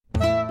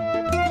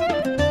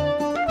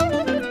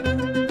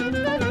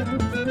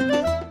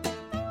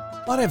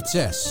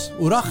Arevtses,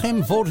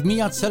 urachem vod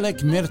miatzelek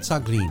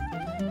merzaglin.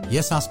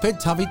 Yes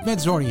asped tavit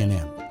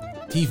medzorianem.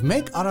 Tiv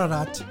mek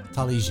ararat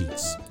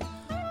talijits.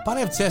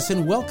 Parevtses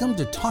and welcome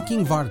to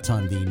Talking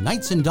Vartan, the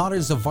Knights and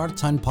Daughters of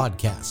Vartan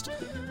podcast.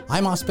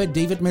 I'm Osped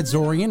David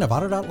Medzorian of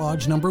Ararat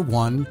Lodge number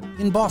 1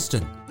 in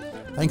Boston.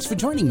 Thanks for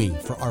joining me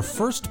for our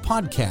first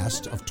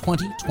podcast of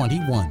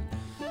 2021.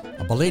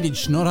 A belated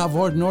Shnor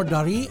Havod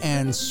Nordari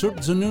and Surt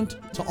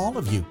Zununt to all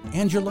of you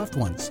and your loved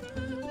ones.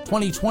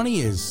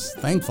 2020 is,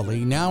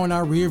 thankfully, now in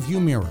our rearview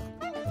mirror.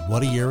 And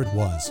what a year it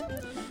was.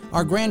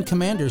 Our Grand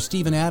Commander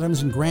Stephen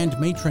Adams and Grand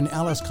Matron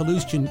Alice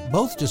Kalustian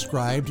both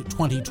described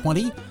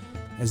 2020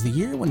 as the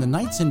year when the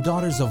Knights and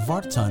Daughters of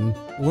Vartan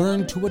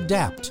learned to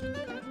adapt.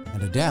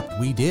 And adapt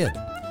we did.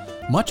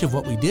 Much of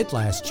what we did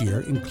last year,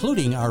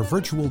 including our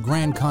virtual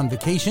Grand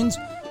Convocations,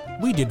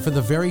 we did for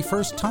the very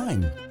first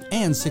time,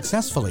 and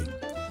successfully.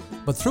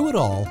 But through it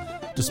all,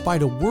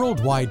 despite a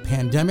worldwide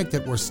pandemic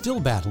that we're still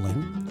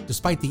battling,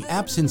 despite the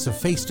absence of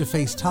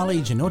face-to-face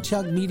Talij and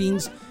Otyag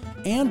meetings,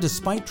 and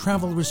despite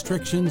travel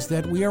restrictions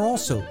that we are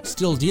also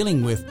still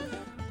dealing with,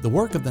 the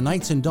work of the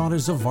Knights and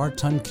Daughters of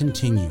Vartan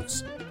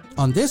continues.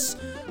 On this,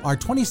 our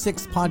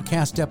 26th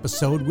podcast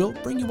episode, will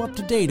bring you up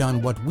to date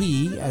on what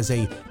we, as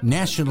a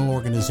national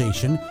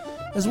organization,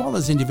 as well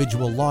as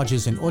individual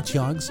lodges and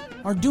Otyags,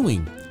 are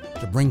doing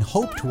to bring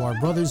hope to our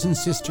brothers and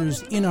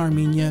sisters in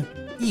Armenia,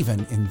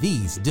 even in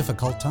these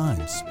difficult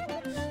times.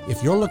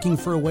 If you're looking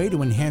for a way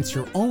to enhance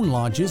your own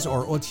lodges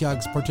or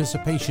Otyag's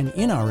participation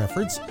in our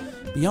efforts,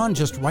 beyond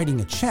just writing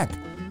a check,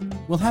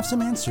 we'll have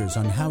some answers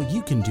on how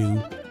you can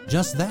do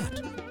just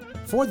that.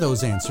 For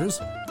those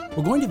answers,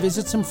 we're going to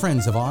visit some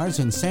friends of ours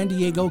in San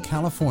Diego,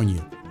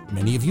 California.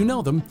 Many of you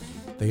know them.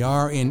 They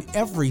are, in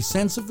every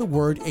sense of the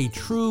word, a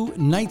true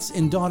Knights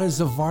and Daughters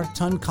of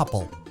Vartan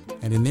couple.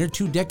 And in their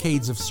 2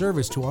 decades of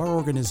service to our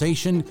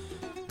organization,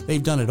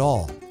 they've done it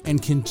all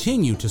and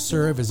continue to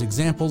serve as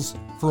examples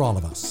for all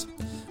of us.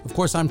 Of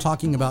course, I'm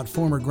talking about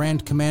former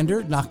Grand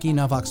Commander Naki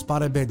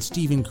Navaksparabed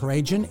Stephen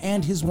Karajan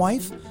and his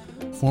wife,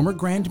 former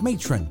Grand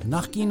Matron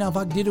Naki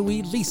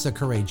Navagdidui Lisa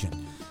Karajan.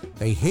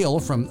 They hail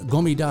from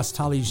Gomidas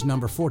Talij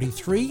number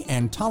 43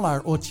 and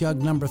Talar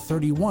Otyag number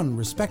 31,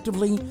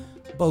 respectively,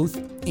 both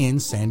in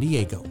San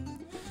Diego.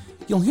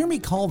 You'll hear me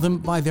call them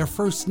by their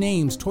first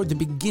names toward the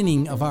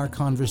beginning of our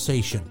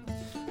conversation.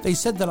 They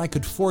said that I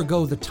could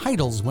forego the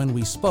titles when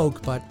we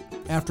spoke, but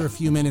after a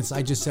few minutes,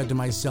 I just said to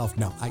myself,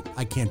 no,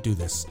 I can't do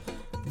this.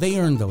 They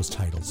earned those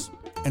titles,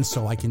 and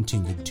so I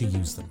continued to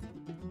use them.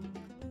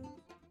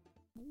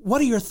 What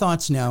are your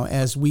thoughts now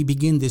as we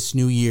begin this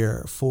new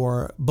year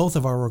for both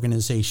of our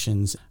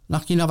organizations?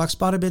 Naki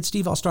Navaksparabed,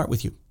 Steve, I'll start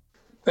with you.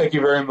 Thank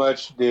you very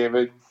much,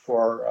 David,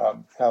 for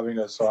having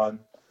us on.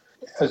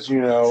 As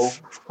you know,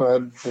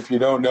 if you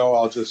don't know,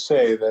 I'll just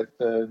say that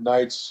the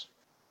Knights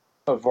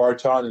of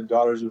Vartan and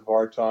Daughters of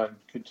Vartan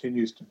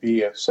continues to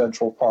be a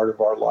central part of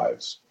our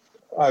lives.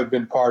 I've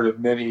been part of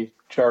many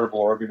charitable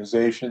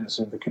organizations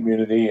in the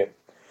community and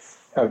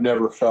have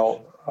never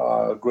felt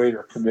a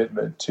greater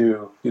commitment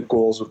to the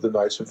goals of the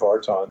Knights of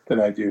Vartan than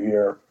I do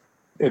here.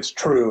 It's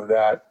true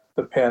that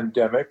the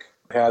pandemic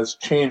has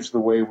changed the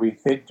way we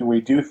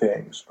do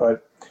things,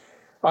 but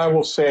I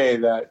will say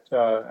that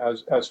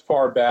as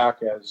far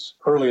back as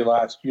early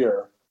last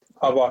year,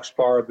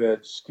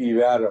 Navaksparabed Steve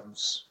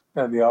Adams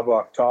and the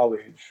Abak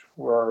Talij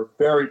were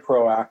very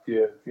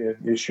proactive in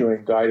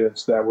issuing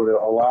guidance that would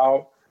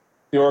allow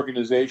the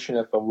organization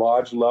at the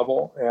lodge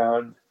level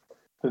and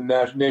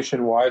the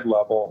nationwide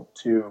level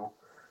to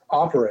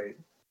operate.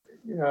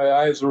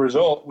 As a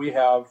result, we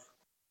have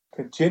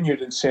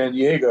continued in San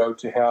Diego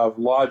to have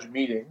lodge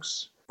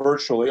meetings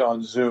virtually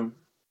on Zoom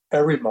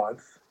every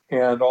month,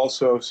 and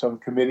also some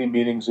committee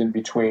meetings in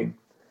between.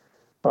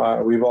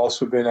 We've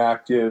also been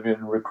active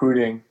in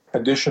recruiting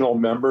additional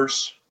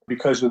members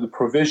because of the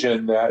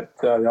provision that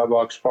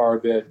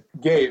Navaksparabed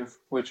gave,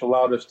 which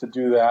allowed us to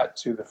do that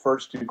to the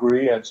first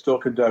degree and still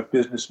conduct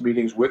business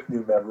meetings with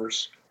new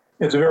members.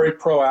 It's a very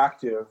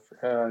proactive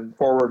and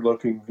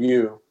forward-looking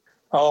view.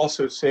 I'll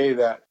also say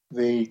that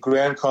the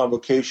Grand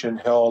Convocation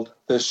held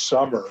this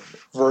summer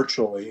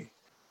virtually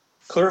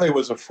clearly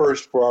was a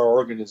first for our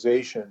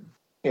organization.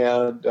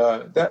 And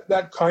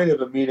that kind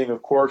of a meeting,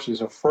 of course, is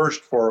a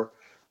first for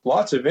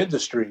lots of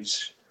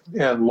industries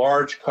and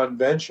large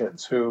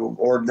conventions who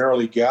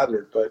ordinarily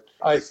gathered. But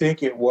I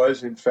think it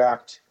was, in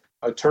fact,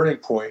 a turning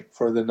point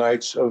for the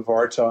Knights of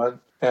Vartan.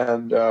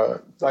 And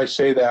I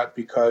say that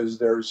because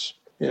there's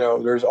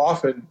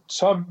often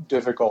some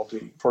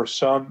difficulty for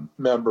some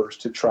members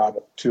to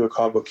travel to a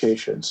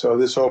convocation. So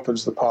this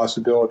opens the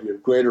possibility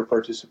of greater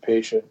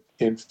participation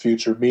in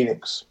future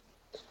meetings.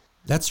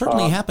 That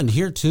certainly happened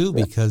here, too,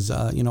 because,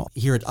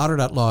 here at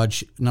Ararat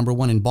Lodge number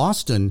 1 in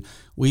Boston,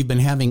 we've been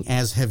having,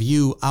 as have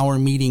you, our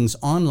meetings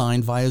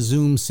online via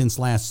Zoom since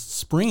last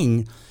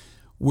spring.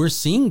 We're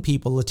seeing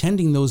people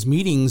attending those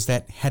meetings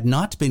that had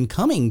not been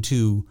coming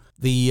to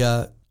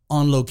the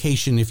on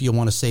location, if you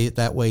want to say it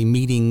that way,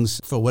 meetings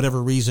for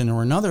whatever reason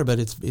or another. But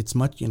it's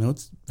much,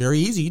 it's very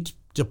easy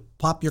to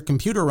pop your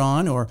computer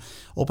on or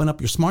open up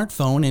your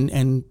smartphone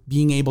and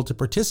being able to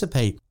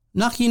participate.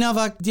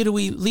 Nachinavak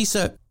Dirui,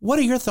 Lisa, what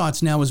are your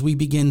thoughts now as we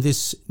begin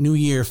this new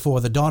year for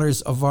the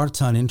Daughters of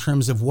Vartan in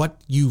terms of what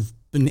you've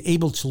been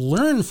able to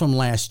learn from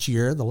last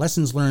year, the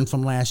lessons learned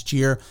from last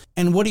year,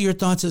 and what are your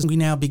thoughts as we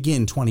now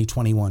begin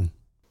 2021?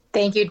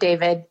 Thank you,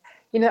 David.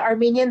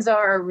 Armenians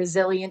are a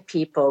resilient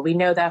people. We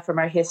know that from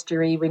our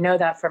history. We know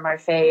that from our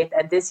faith.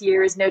 And this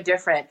year is no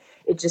different.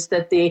 It's just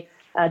that the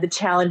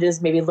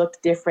challenges maybe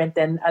looked different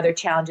than other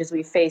challenges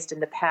we faced in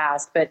the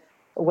past. But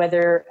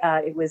whether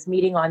it was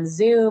meeting on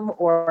Zoom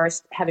or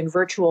having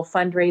virtual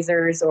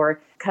fundraisers or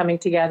coming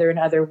together in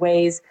other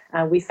ways,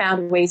 we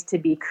found ways to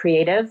be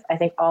creative. I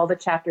think all the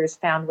chapters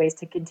found ways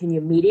to continue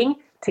meeting,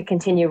 to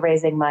continue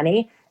raising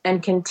money,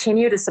 and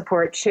continue to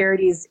support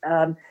charities,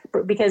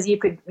 because you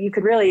could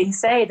really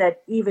say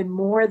that even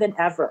more than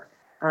ever,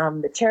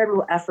 the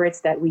charitable efforts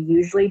that we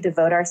usually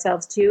devote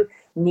ourselves to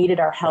needed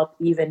our help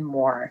even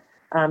more.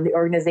 The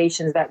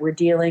organizations that were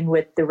dealing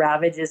with the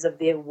ravages of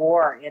the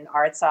war in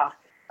Artsakh,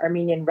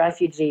 Armenian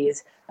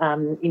refugees,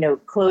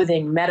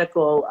 clothing,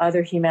 medical,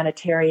 other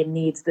humanitarian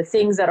needs, the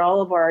things that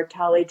all of our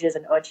colleges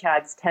and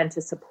OCHADs tend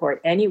to support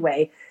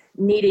anyway,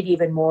 needed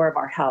even more of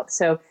our help.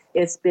 So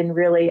it's been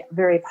really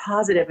very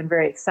positive and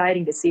very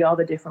exciting to see all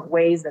the different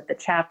ways that the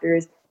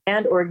chapters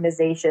and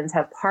organizations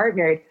have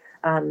partnered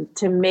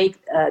to make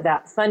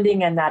that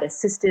funding and that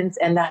assistance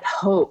and that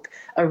hope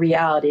a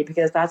reality,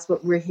 because that's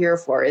what we're here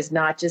for, is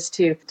not just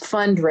to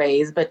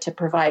fundraise, but to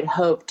provide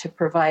hope, to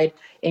provide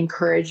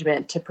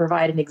encouragement, to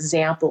provide an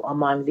example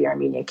among the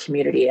Armenian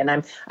community. And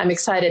I'm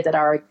excited that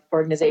our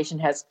organization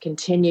has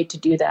continued to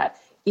do that,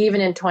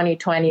 even in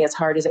 2020, as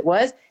hard as it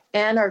was,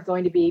 and are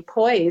going to be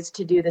poised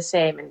to do the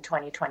same in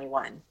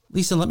 2021.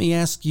 Lisa, let me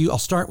ask you, I'll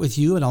start with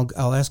you and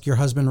I'll ask your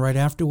husband right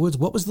afterwards.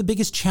 What was the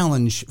biggest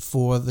challenge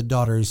for the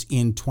daughters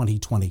in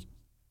 2020?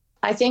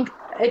 I think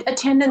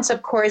attendance,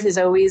 of course, is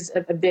always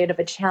a bit of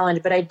a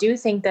challenge, but I do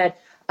think that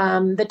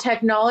the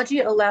technology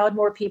allowed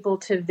more people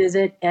to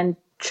visit and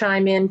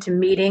chime in to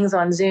meetings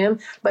on Zoom.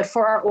 But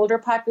for our older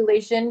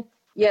population,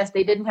 yes,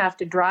 they didn't have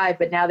to drive,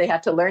 but now they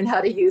have to learn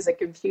how to use a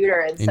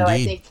computer. And so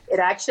I think it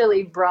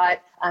actually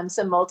brought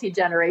some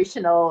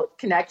multi-generational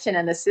connection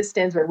and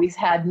assistance, where we've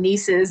had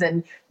nieces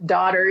and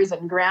daughters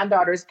and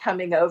granddaughters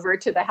coming over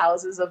to the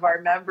houses of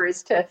our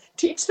members to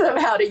teach them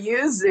how to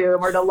use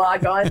Zoom or to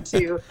log on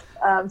to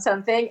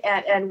something.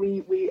 And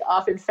we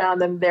often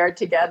found them there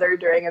together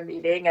during a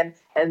meeting.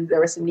 And there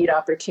were some neat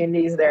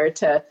opportunities there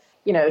to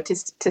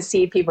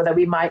see people that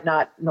we might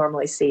not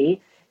normally see.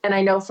 And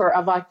I know for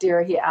Avak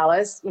Dirahi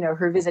Alice,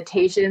 her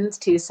visitations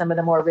to some of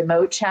the more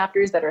remote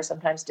chapters that are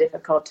sometimes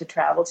difficult to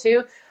travel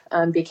to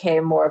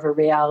became more of a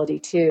reality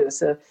too.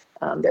 So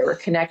there were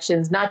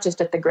connections, not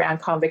just at the Grand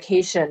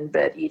Convocation,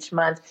 but each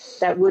month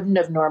that wouldn't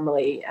have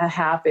normally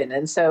happened.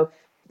 And so,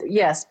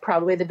 yes,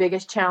 probably the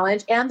biggest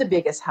challenge and the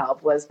biggest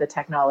help was the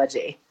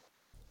technology.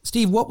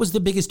 Steve, what was the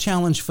biggest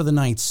challenge for the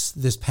Knights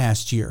this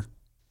past year?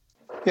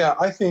 Yeah,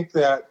 I think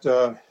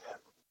that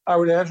I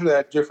would answer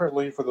that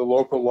differently for the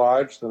local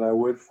lodge than I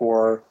would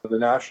for the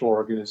national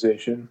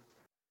organization.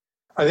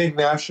 I think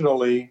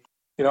nationally,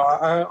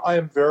 I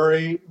am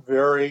very,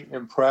 very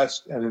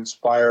impressed and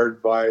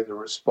inspired by the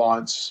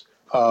response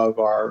of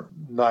our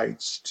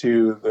Knights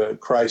to the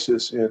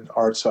crisis in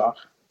Artsakh.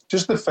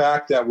 Just the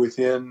fact that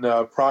within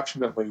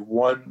approximately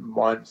 1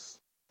 month,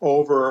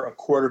 over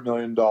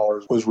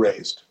 $250,000 was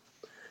raised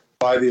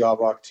by the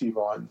Avak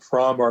Tivan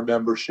from our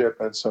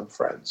membership and some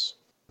friends.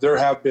 There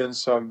have been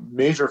some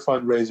major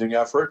fundraising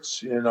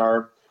efforts in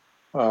our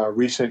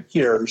recent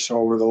years,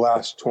 over the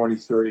last 20,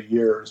 30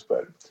 years,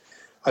 but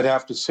I'd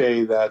have to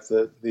say that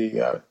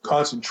the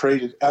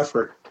concentrated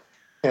effort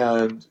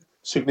and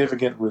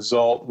significant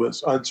result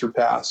was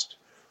unsurpassed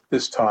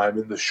this time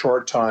in the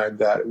short time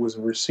that it was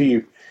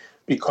received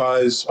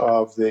because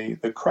of the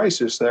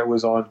crisis that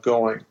was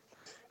ongoing.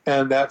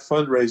 And that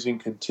fundraising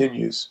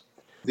continues.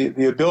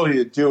 The ability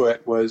to do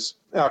it was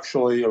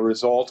actually a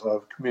result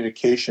of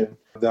communication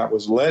that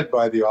was led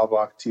by the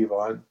Avak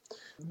Tivan,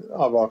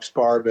 Avak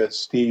Sparbet,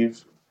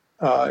 Steve.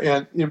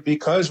 And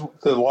because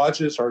the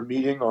lodges are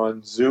meeting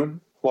on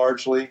Zoom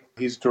largely,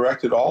 he's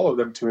directed all of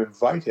them to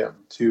invite him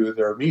to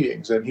their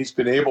meetings. And he's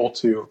been able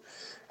to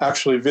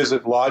actually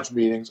visit lodge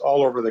meetings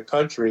all over the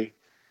country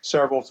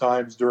several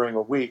times during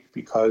a week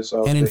because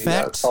of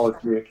solid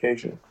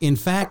communication. In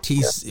fact,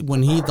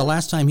 the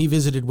last time he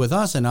visited with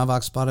us, and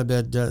Avak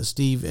Sparbet,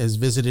 Steve has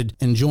visited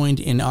and joined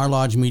in our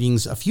lodge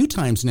meetings a few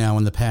times now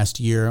in the past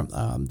year.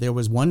 There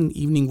was one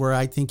evening where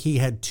I think he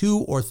had 2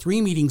 or 3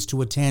 meetings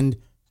to attend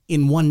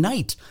in one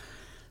night.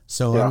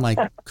 So yeah. I'm like,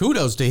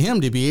 kudos to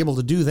him to be able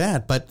to do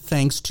that. But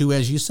thanks to,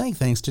 as you say,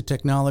 thanks to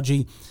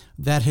technology,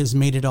 that has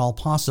made it all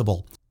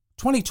possible.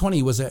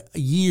 2020 was a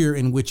year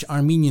in which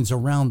Armenians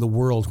around the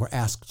world were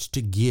asked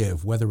to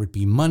give, whether it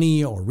be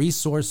money or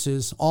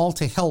resources, all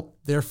to help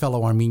their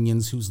fellow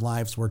Armenians whose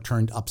lives were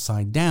turned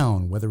upside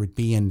down, whether it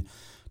be in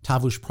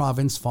Tavush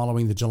province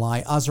following the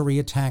July Azeri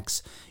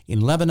attacks,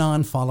 in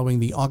Lebanon following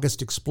the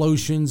August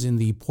explosions in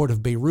the port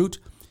of Beirut,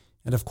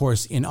 and of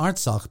course in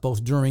Artsakh,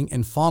 both during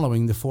and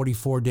following the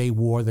 44-day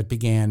war that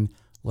began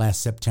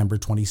last September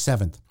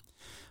 27th.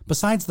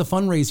 Besides the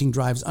fundraising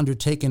drives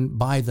undertaken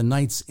by the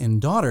Knights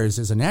and Daughters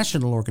as a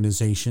national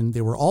organization,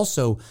 there were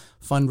also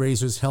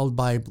fundraisers held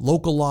by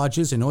local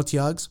lodges and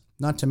otyughs,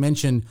 not to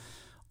mention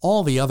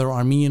all the other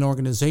Armenian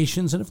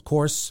organizations and, of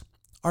course,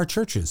 our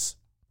churches.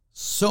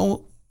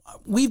 So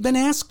we've been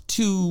asked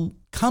to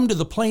come to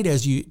the plate,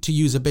 to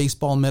use a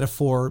baseball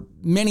metaphor,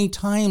 many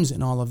times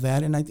in all of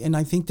that, and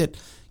I think that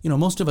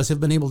most of us have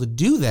been able to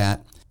do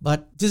that.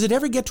 But does it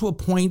ever get to a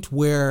point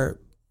where,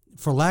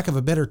 for lack of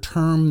a better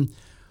term,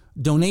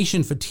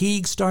 donation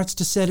fatigue starts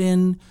to set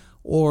in,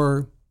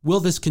 or will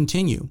this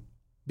continue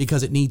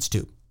because it needs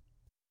to?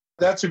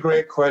 That's a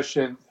great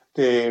question,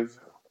 Dave.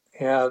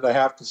 And I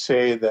have to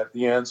say that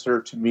the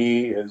answer to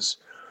me is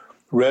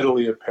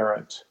readily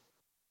apparent.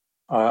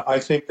 I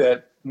think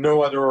that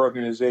no other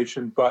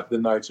organization but the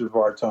Knights of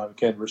Vartan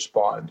can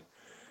respond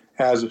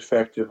as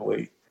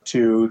effectively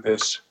to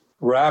this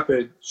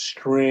rapid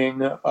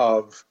string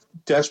of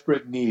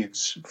desperate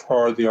needs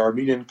for the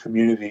Armenian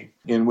community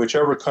in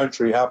whichever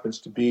country happens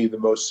to be the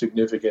most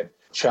significant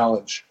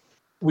challenge.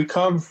 We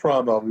come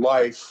from a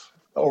life,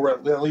 or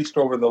at least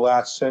over the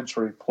last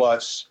century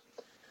plus,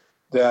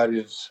 that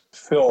is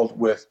filled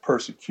with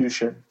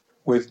persecution,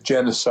 with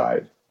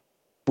genocide,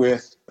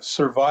 with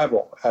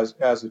survival as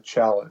a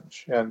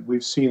challenge. And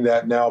we've seen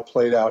that now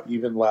played out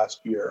even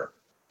last year.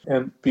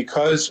 And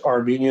because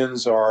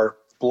Armenians are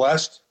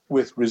blessed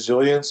with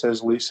resilience,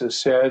 as Lisa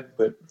said,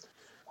 but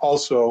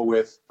also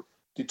with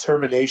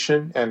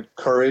determination and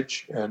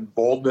courage and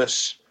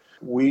boldness,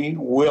 we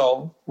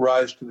will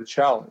rise to the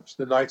challenge.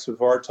 The Knights of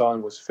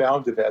Vartan was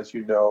founded, as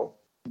you know,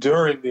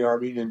 during the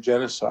Armenian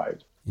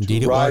genocide.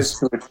 Indeed, it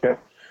was.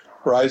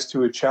 Rise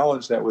to a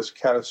challenge that was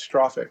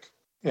catastrophic.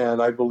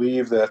 And I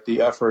believe that the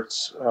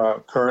efforts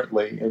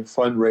currently in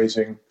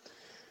fundraising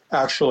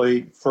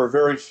actually, for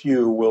very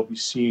few, will be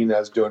seen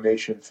as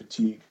donation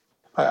fatigue.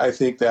 I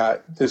think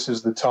that this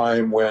is the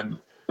time when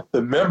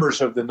the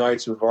members of the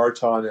Knights of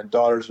Vartan and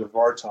Daughters of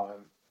Vartan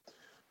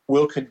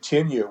will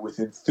continue with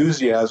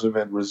enthusiasm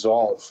and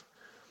resolve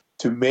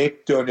to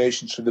make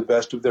donations to the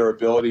best of their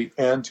ability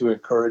and to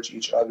encourage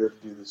each other to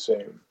do the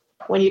same.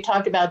 When you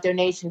talked about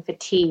donation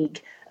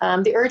fatigue,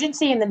 the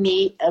urgency and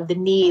the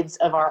needs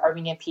of our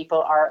Armenian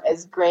people are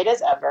as great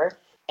as ever.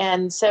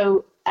 And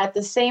so at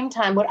the same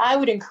time, what I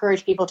would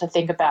encourage people to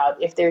think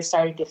about if they're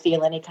starting to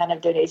feel any kind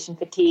of donation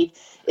fatigue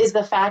is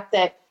the fact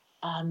that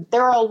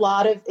there are a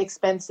lot of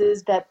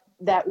expenses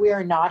that we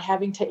are not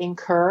having to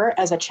incur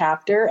as a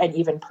chapter and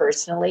even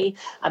personally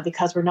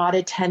because we're not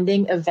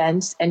attending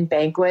events and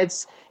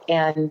banquets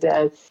and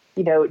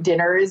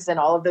dinners and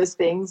all of those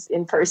things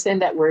in person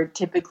that we're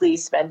typically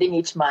spending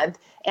each month.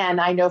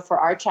 And I know for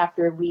our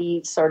chapter,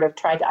 we sort of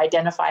tried to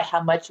identify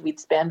how much we'd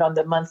spend on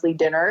the monthly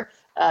dinner,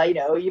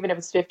 even if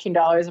it's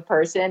 $15 a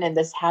person, and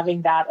this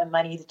having that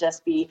money to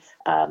just be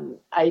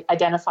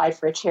identified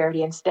for a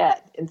charity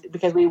instead,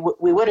 because we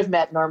would have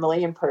met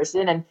normally in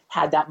person and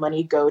had that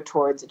money go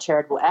towards a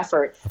charitable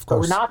effort, but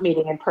we're not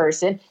meeting in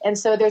person. And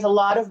so there's a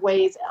lot of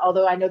ways,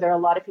 although I know there are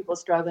a lot of people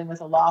struggling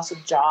with a loss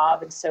of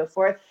job and so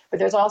forth, but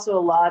there's also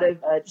a lot of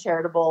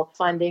charitable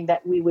funding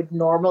that we would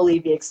normally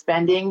be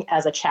expending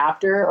as a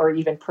chapter or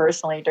even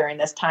personally during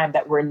this time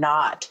that we're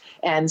not.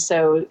 And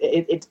so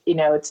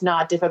it's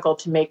not difficult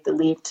to make the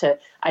leap to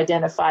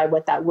identify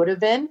what that would have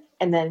been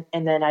and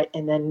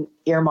then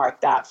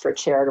earmark that for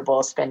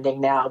charitable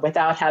spending now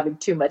without having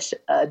too much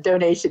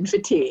donation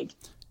fatigue.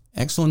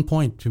 Excellent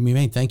point to be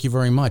made. Thank you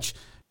very much.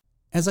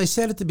 As I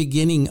said at the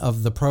beginning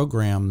of the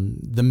program,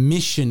 the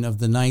mission of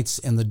the Knights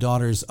and the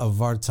Daughters of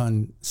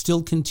Vartan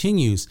still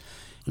continues.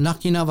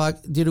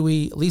 Nakhinavak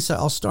Dirui, Lisa,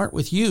 I'll start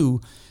with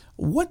you.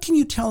 What can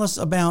you tell us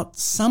about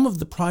some of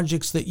the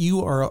projects that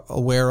you are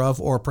aware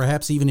of or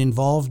perhaps even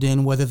involved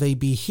in, whether they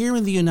be here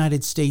in the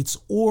United States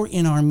or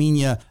in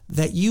Armenia,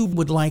 that you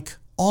would like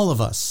all of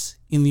us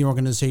in the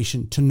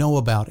organization to know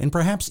about and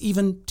perhaps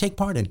even take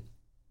part in?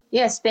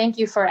 Yes, thank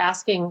you for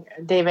asking,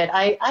 David.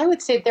 I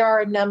would say there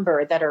are a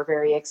number that are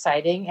very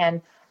exciting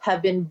and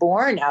have been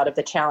born out of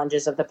the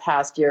challenges of the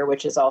past year,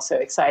 which is also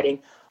exciting.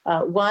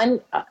 One,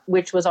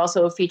 which was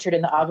also featured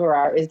in the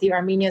Avarar, is the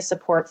Armenia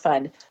Support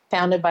Fund,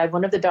 founded by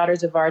one of the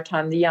Daughters of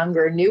Vartan, the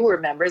younger, newer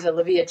members,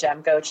 Olivia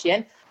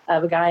Jamgochian,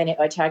 of a guy in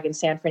Otyugh in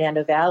San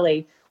Fernando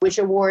Valley, which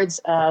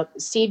awards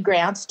seed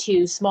grants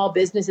to small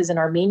businesses in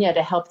Armenia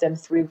to help them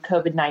through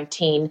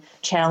COVID-19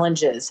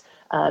 challenges.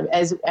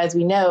 As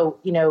we know,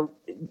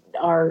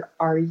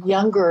 our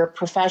younger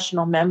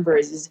professional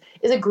members is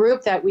a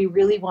group that we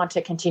really want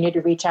to continue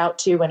to reach out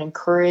to and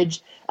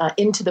encourage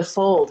into the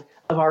fold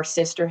of our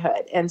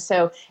sisterhood. And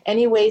so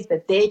any ways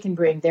that they can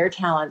bring their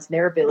talents and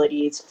their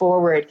abilities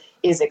forward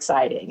is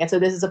exciting. And so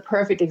this is a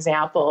perfect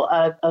example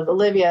of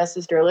Olivia,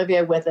 Sister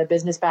Olivia, with a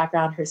business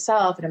background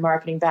herself and a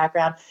marketing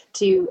background,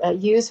 to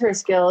use her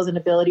skills and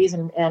abilities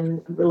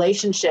and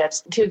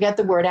relationships to get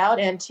the word out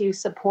and to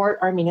support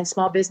Armenian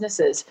small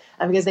businesses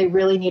because they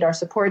really need our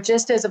support.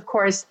 Just as, of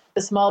course,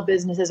 the small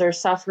businesses are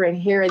suffering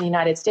here in the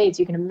United States,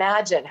 you can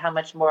imagine how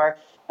much more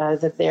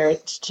that they're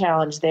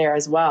challenged there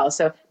as well.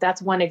 So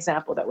that's one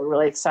example that we're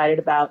really excited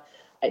about.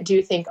 I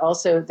do think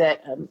also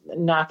that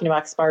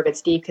Nakhnemak Sparbat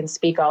Steve can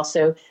speak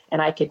also,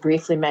 and I could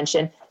briefly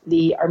mention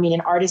the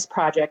Armenian Artist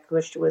Project,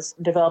 which was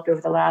developed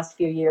over the last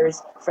few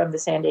years from the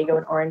San Diego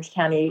and Orange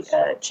County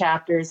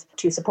chapters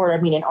to support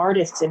Armenian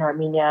artists in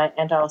Armenia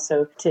and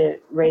also to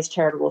raise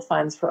charitable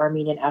funds for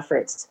Armenian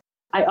efforts.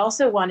 I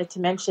also wanted to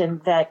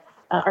mention that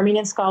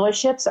Armenian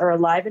scholarships are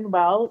alive and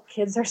well.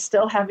 Kids are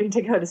still having to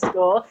go to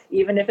school,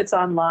 even if it's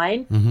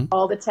online. Mm-hmm.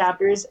 All the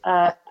chapters,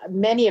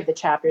 many of the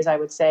chapters, I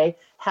would say,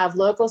 have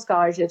local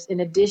scholarships in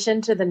addition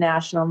to the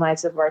National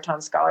Knights of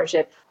Vartan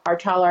Scholarship. Our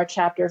Talar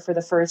chapter, for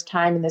the first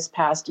time in this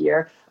past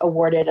year,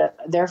 awarded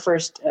their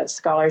first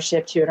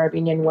scholarship to an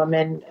Armenian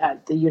woman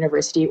at the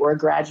university or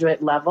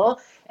graduate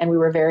level, and we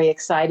were very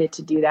excited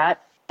to do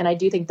that. And I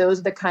do think those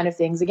are the kind of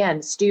things,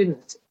 again,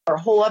 students, or a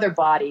whole other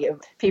body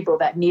of people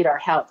that need our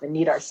help and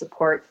need our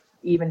support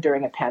even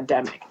during a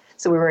pandemic.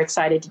 So we were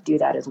excited to do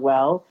that as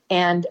well.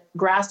 And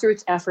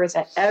grassroots efforts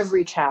at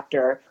every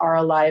chapter are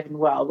alive and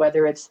well,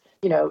 whether it's,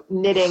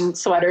 knitting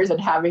sweaters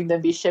and having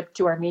them be shipped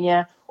to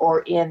Armenia,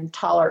 or in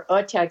Talar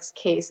Otek's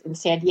case in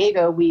San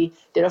Diego, we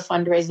did a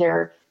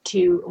fundraiser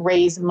to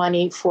raise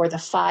money for the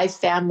 5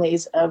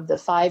 families of the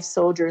 5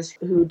 soldiers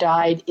who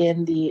died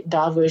in the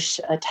Davush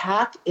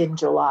attack in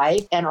July.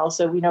 And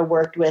also,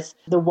 worked with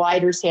the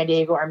wider San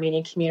Diego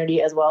Armenian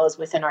community as well as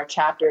within our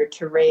chapter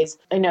to raise,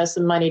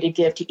 some money to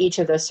give to each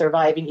of the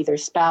surviving either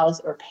spouse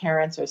or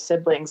parents or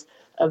siblings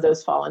of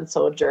those fallen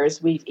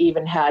soldiers. We've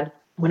even had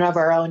one of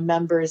our own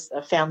members,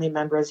 family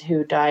members,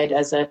 who died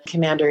as a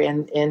commander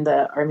in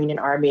the Armenian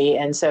army.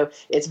 And so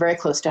it's very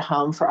close to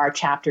home for our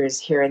chapters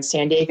here in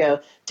San Diego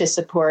to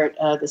support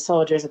the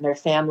soldiers and their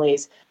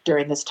families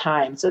during this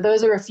time. So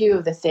those are a few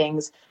of the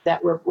things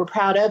that we're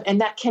proud of, and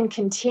that can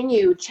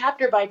continue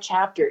chapter by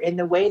chapter in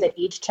the way that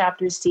each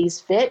chapter sees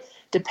fit,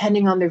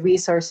 depending on the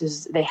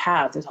resources they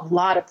have. There's a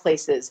lot of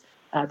places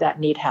that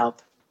need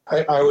help.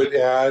 I would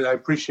add, I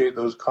appreciate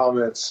those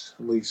comments,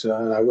 Lisa,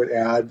 and I would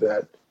add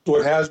that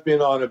what has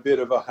been on a bit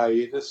of a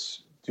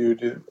hiatus due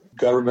to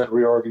government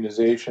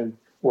reorganization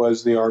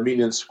was the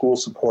Armenian School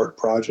Support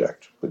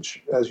Project,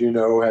 which, as you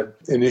know, had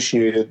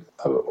initiated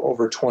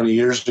over 20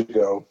 years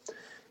ago,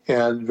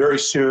 and very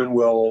soon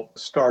will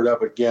start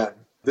up again.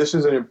 This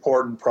is an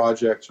important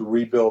project to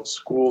rebuild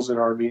schools in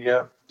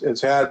Armenia.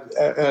 It's had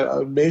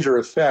a major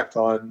effect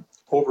on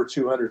over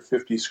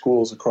 250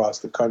 schools across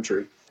the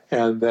country,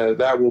 and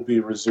that will be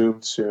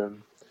resumed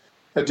soon.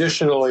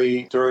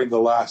 Additionally, during the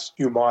last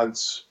few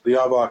months, the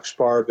Avak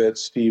Sparbat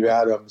Steve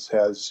Adams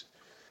has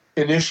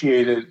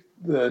initiated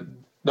the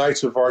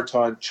Knights of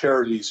Vartan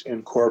Charities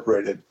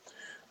Incorporated,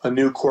 a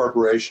new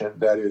corporation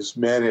that is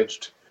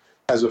managed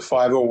as a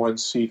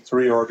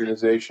 501c3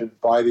 organization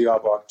by the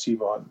Avak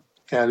Tivan,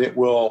 and it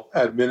will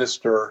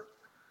administer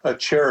a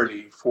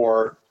charity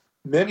for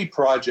many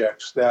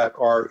projects that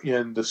are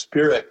in the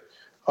spirit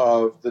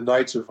of the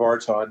Knights of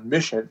Vartan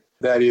mission,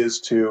 that is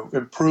to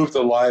improve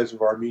the lives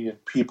of Armenian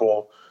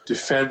people,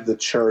 defend the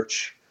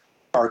church,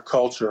 our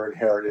culture and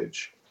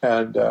heritage.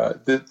 And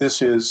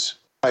this is,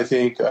 I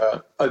think,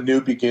 a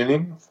new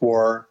beginning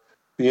for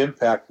the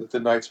impact that the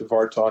Knights of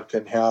Vartan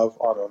can have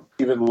on an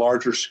even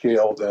larger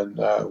scale than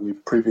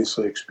we've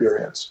previously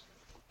experienced.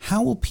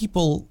 How will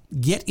people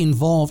get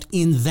involved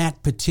in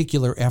that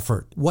particular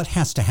effort? What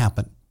has to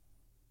happen?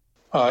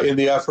 In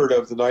the effort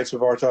of the Knights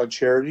of Vartan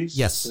Charities?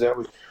 Yes.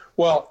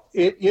 Well,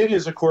 it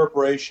is a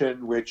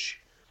corporation which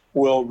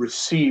will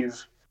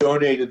receive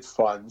donated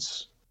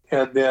funds,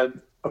 and then,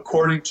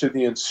 according to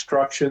the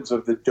instructions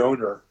of the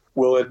donor,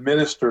 will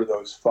administer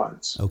those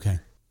funds. Okay.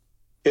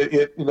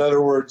 In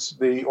other words,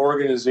 the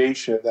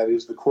organization, that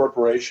is the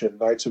corporation,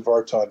 Knights of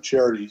Vartan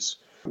Charities,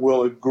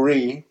 will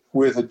agree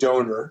with a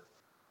donor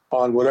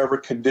on whatever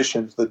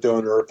conditions the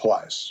donor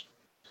applies,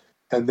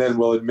 and then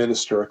will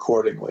administer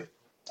accordingly.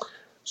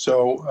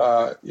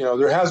 So,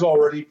 there has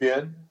already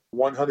been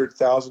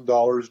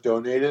 $100,000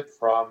 donated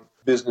from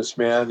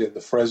businessmen in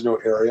the Fresno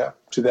area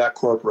to that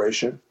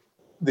corporation.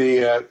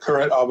 The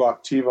current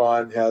Avak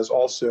Tivan has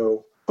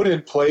also put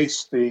in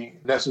place the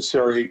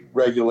necessary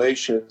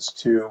regulations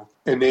to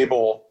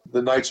enable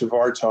the Knights of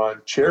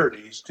Vartan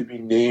Charities to be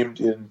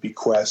named in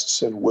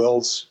bequests and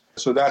wills.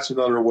 So that's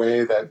another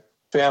way that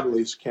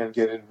families can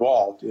get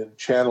involved in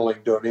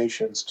channeling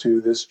donations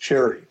to this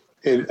charity.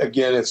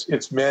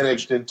 It's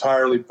managed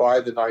entirely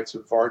by the Knights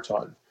of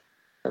Vartan.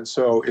 And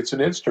so it's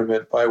an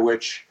instrument by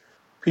which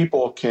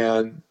people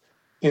can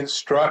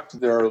instruct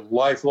their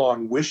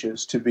lifelong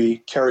wishes to be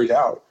carried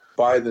out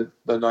by the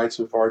Knights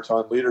of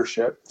Vartan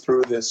leadership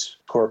through this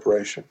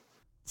corporation.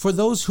 For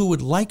those who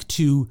would like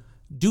to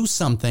do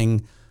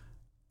something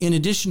in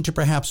addition to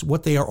perhaps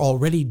what they are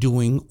already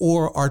doing,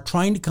 or are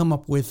trying to come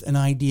up with an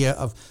idea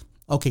of,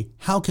 okay,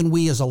 how can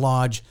we as a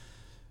lodge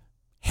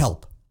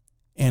help?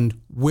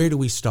 And where do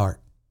we start?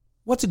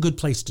 What's a good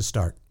place to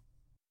start?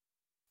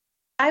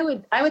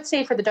 I would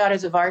say for the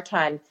Daughters of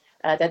Vartan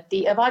that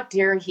the Avak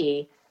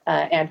Dirhi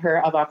and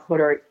her Avak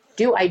Hodor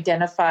do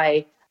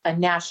identify a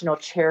national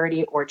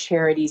charity or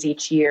charities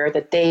each year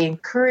that they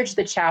encourage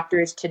the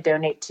chapters to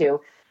donate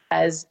to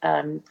as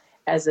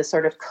as a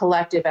sort of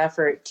collective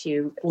effort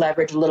to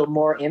leverage a little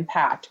more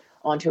impact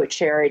onto a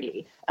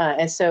charity.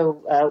 And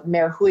so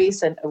Mer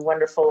Huis, a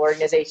wonderful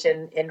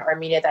organization in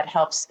Armenia that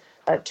helps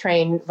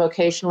train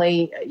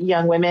vocationally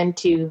young women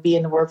to be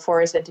in the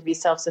workforce and to be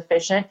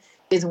self-sufficient,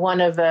 is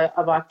one of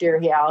Akhter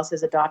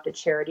Hials's adopted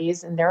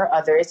charities, and there are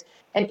others.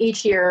 And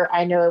each year,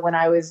 I know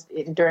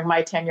during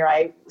my tenure,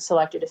 I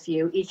selected a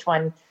few. Each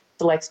one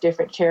selects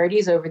different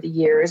charities over the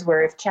years,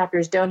 where if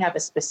chapters don't have a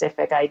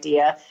specific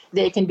idea,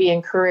 they can be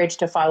encouraged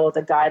to follow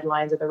the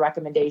guidelines or the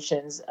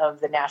recommendations of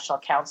the National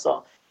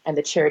Council and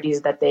the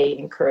charities that they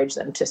encourage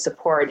them to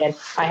support. And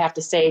I have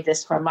to say,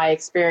 just from my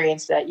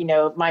experience, that,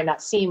 it might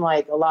not seem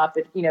like a lot,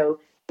 but, you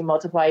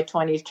multiply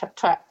 20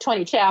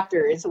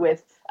 chapters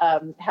with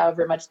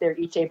however much they're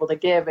each able to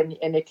give, and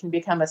it can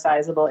become a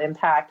sizable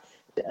impact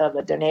of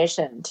a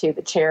donation to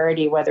the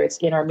charity, whether it's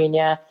in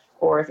Armenia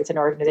or if it's an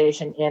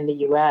organization in the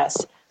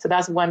U.S. So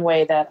that's one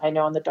way that I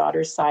know on the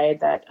daughter's side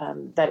that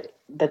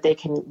they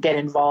can get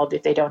involved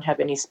if they don't have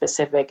any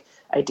specific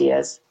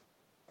ideas.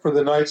 For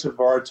the Knights of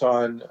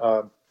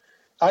Vartan,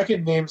 I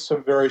can name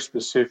some very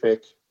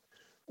specific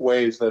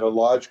ways that a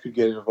lodge could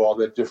get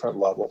involved at different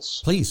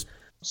levels. Please.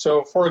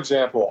 So, for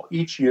example,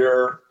 each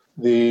year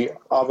the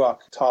Avak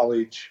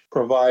College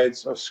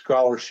provides a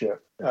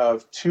scholarship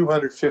of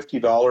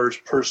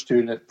 $250 per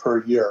student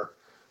per year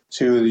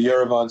to the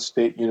Yerevan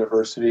State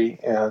University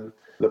and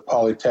the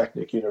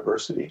Polytechnic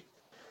University.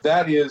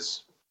 That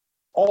is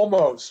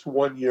almost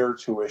 1 year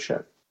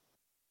tuition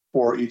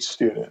for each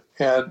student.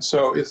 And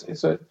so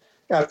it's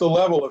at the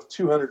level of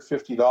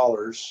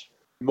 $250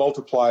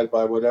 multiplied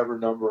by whatever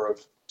number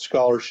of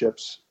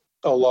scholarships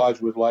a lodge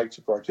would like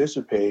to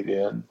participate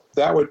in.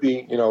 That would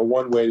be,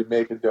 one way to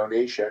make a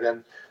donation.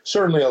 And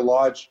certainly a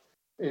lodge,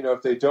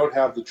 if they don't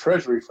have the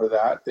treasury for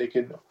that, they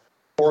can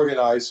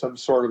organize some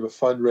sort of a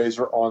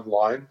fundraiser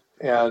online,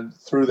 and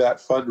through that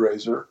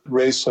fundraiser,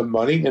 raise some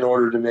money in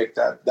order to make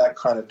that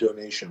kind of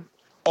donation.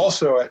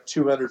 Also at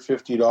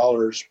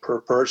 $250 per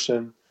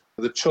person,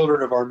 the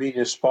Children of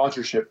Armenia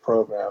sponsorship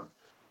program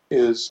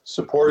is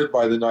supported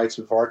by the Knights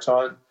of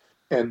Vartan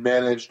and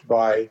managed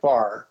by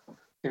VAR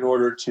in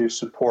order to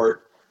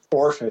support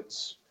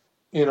orphans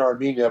in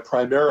Armenia,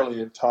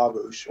 primarily in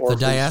Tavush. The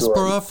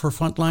Diaspora for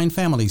Frontline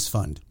Families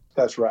Fund.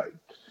 That's right.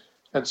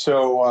 And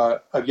so,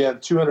 again,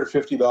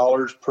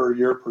 $250 per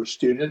year per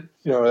student.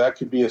 That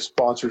could be a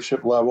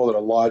sponsorship level that a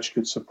lodge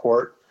could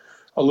support.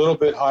 A little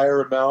bit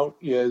higher amount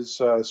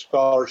is a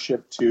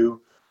scholarship to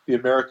the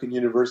American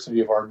University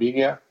of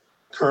Armenia.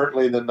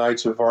 Currently, the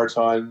Knights of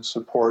Vartan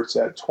supports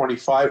at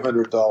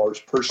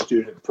 $2,500 per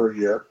student per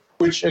year,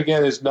 which,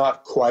 again, is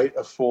not quite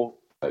a full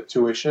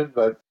tuition,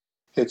 but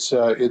it's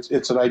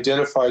an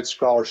identified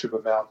scholarship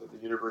amount that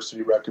the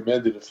university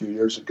recommended a few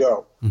years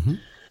ago. Mm-hmm.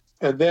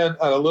 And then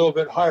at a little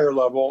bit higher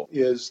level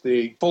is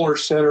the Fuller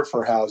Center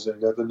for Housing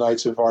that the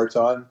Knights of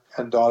Vartan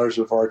and Daughters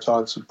of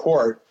Vartan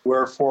support,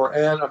 where for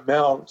an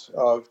amount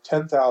of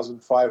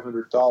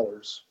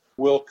 $10,500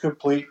 will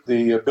complete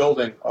the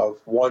building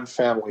of one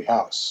family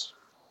house.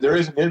 There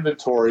is an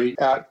inventory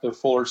at the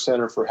Fuller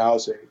Center for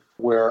Housing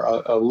where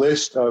a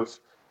list of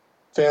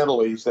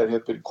families that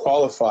have been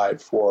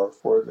qualified for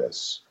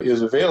this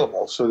is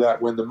available, so that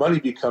when the money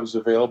becomes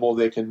available,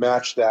 they can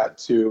match that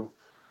to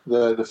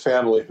the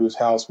family whose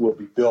house will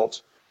be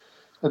built.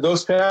 And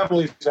those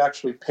families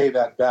actually pay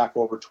that back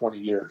over 20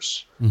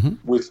 years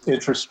with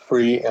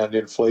interest-free and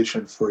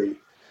inflation-free.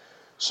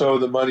 So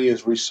the money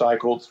is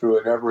recycled through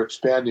an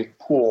ever-expanding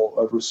pool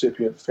of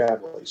recipient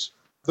families.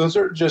 Those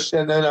are just,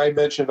 and then I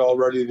mentioned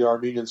already the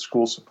Armenian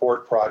School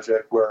Support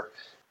Project, where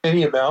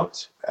any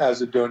amount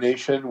as a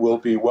donation will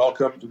be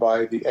welcomed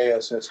by the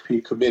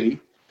ASSP committee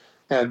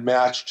and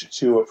matched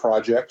to a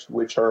project,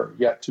 which are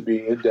yet to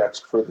be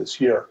indexed for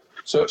this year.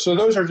 So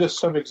those are just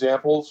some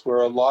examples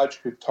where a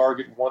lodge could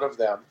target one of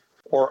them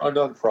or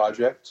another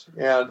project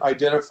and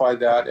identify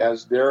that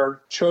as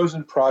their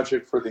chosen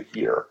project for the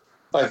year.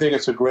 I think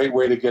it's a great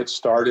way to get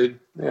started,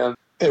 and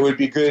it would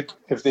be good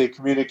if they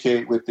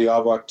communicate with the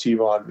Avak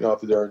Tivan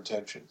of their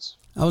intentions.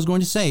 I was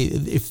going to say,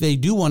 if they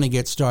do want to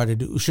get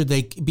started, should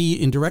they be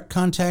in direct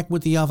contact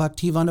with the Avak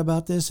Tivan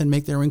about this and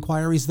make their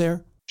inquiries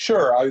there?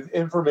 Sure.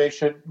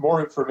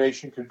 More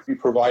information could be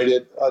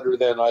provided other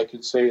than I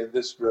could say in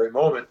this very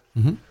moment.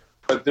 Mm-hmm.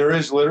 But there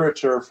is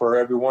literature for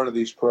every one of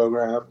these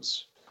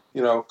programs,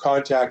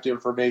 contact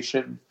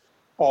information,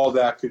 all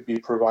that could be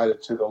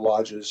provided to the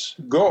lodges.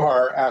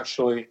 Gohar,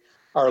 actually,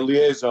 our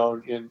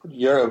liaison in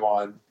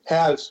Yerevan,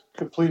 has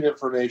complete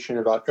information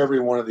about every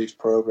one of these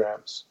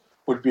programs.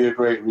 Would be a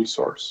great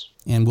resource.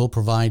 And we'll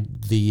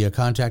provide the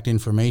contact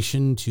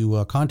information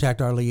to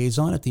contact our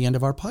liaison at the end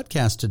of our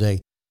podcast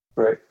today.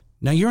 Right.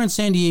 Now, you're in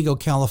San Diego,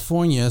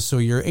 California, so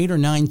you're 8,000 or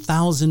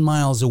 9,000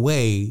 miles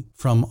away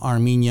from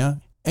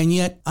Armenia. And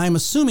yet, I'm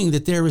assuming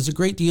that there is a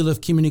great deal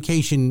of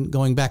communication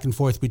going back and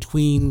forth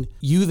between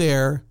you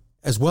there,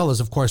 as well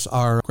as, of course,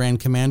 our Grand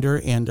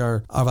Commander and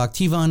our Avak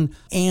Tivan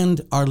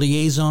and our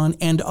liaison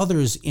and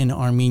others in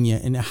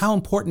Armenia. And how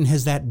important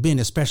has that been,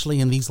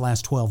 especially in these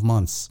last 12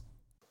 months?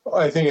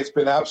 I think it's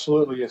been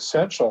absolutely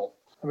essential.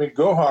 I mean,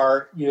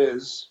 Gohar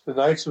is the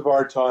Knights of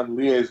Vartan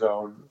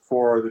liaison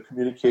for the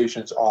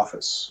communications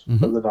office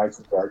of the Knights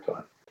of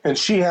Vartan. And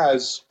she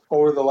has,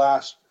 over the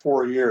last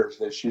 4 years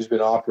that she's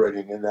been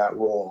operating in that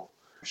role,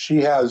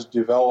 she has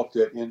developed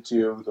it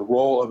into the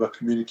role of a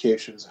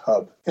communications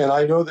hub. And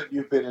I know that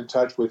you've been in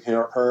touch with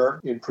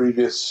her in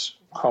previous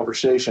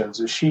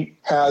conversations. She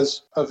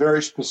has a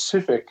very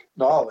specific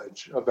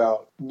knowledge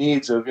about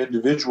needs of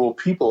individual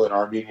people in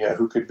Armenia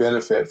who could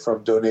benefit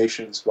from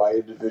donations by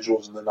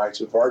individuals in the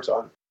Knights of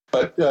Vartan.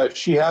 But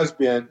she has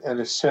been an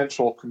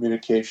essential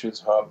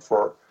communications hub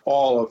for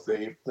all of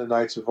the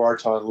Knights of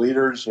Vartan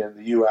leaders in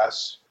the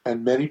U.S.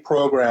 and many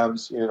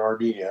programs in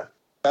Armenia.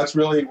 That's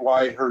really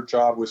why her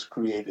job was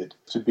created,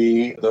 to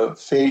be the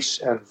face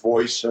and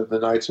voice of the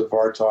Knights of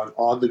Vartan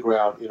on the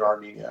ground in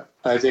Armenia.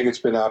 I think it's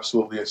been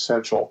absolutely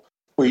essential.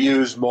 We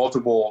use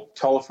multiple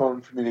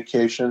telephone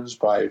communications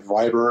by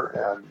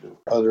Viber and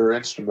other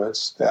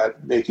instruments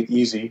that make it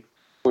easy.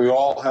 We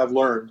all have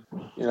learned,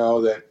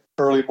 that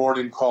early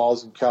morning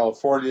calls in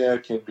California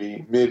can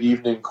be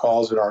mid-evening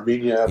calls in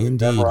Armenia.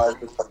 Indeed. We memorize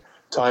the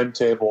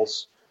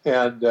timetables.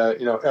 And,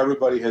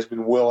 everybody has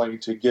been willing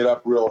to get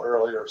up real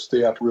early or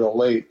stay up real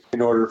late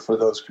in order for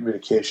those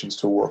communications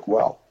to work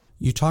well.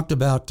 You talked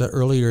about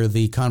earlier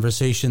the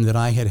conversation that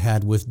I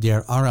had with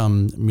Der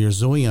Aram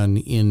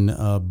Mirzoyan in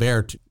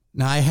Bert.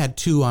 Now, I had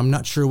two. I'm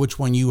not sure which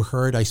one you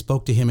heard. I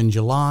spoke to him in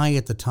July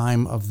at the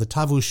time of the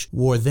Tavush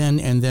War then,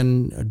 and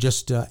then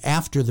just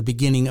after the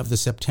beginning of the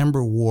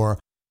September War.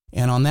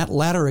 And on that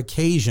latter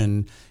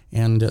occasion,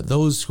 and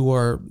those who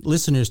are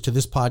listeners to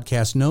this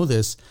podcast know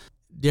this,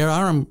 Der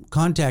Aram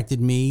contacted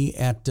me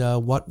at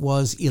what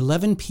was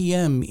 11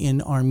 p.m.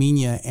 in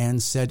Armenia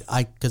and said,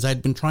 because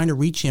I'd been trying to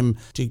reach him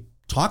to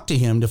talk to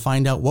him to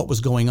find out what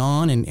was going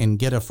on and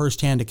get a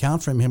firsthand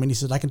account from him. And he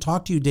said, I can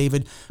talk to you,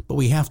 David, but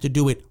we have to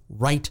do it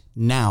right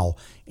now.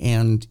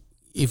 And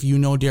if you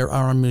know Der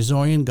Aram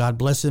Mirzoyan, God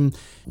bless him,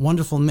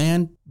 wonderful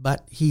man,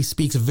 but he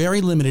speaks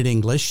very limited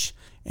English.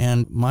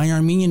 And my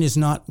Armenian is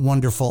not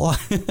wonderful.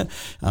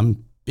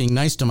 I'm being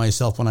nice to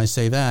myself when I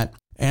say that.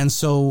 And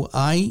so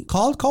I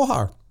called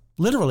Gohar,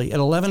 literally at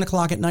 11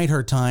 o'clock at night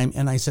her time,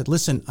 and I said,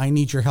 listen, I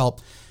need your help.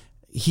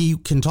 He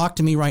can talk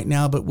to me right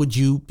now, but would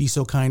you be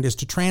so kind as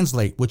to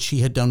translate, which she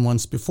had done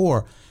once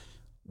before?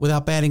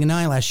 Without batting an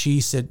eyelash, she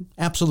said,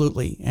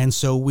 absolutely. And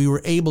so we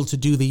were able to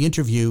do the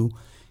interview,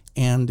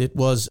 and it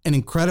was an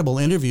incredible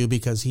interview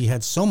because he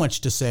had so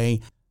much to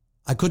say.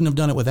 I couldn't have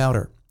done it without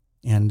her.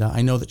 And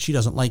I know that she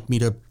doesn't like me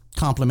to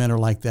compliment her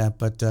like that,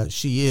 but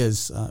she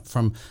is,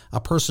 from a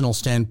personal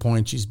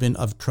standpoint, she's been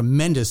of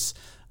tremendous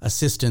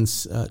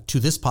assistance to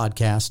this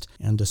podcast.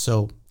 And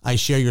so I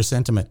share your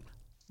sentiment.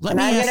 I'm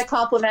going to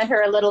compliment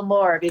her a little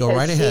more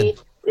because she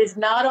is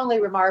not only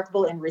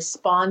remarkable in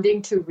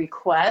responding to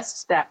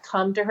requests that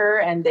come to her,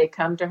 and they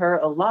come to her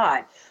a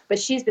lot, but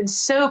she's been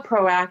so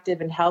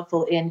proactive and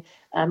helpful in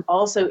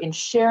also in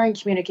sharing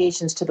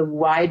communications to the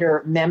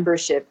wider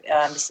membership,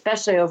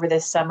 especially over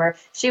this summer.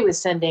 She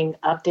was sending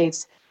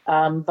updates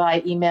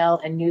by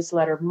email and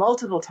newsletter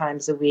multiple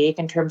times a week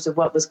in terms of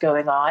what was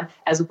going on,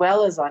 as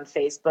well as on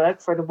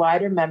Facebook, for the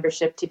wider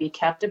membership to be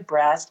kept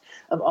abreast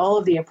of all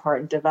of the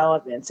important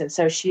developments. And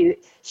so she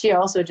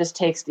also just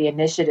takes the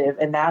initiative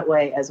in that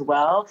way as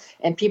well.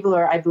 And people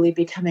are, I believe,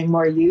 becoming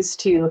more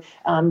used to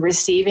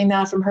receiving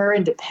that from her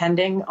and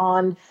depending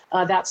on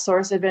that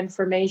source of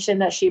information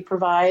that she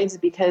provides,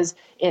 because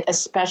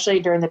especially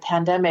during the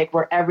pandemic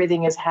where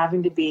everything is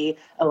having to be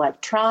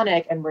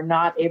electronic and we're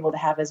not able to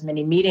have as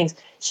many meetings.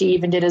 She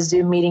even did a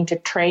Zoom meeting to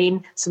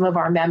train some of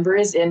our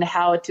members in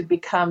how to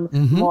become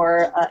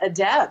more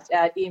adept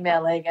at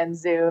emailing and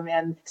Zoom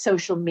and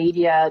social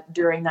media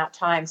during that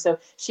time. So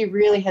she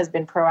really has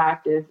been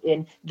proactive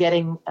in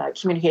getting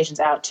communications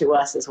out to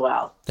us as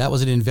well. That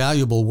was an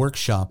invaluable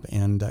workshop.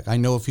 And I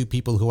know a few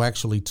people who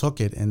actually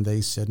took it, and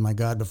they said, my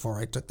God, before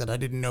I took that, I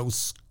didn't know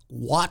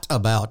what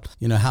about,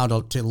 how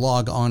to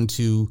log on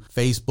to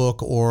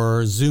Facebook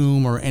or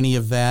Zoom or any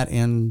of that.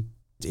 And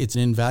it's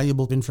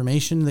invaluable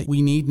information that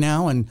we need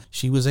now, and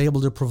she was able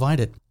to provide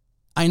it.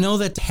 I know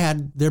that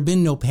had there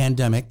been no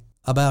pandemic,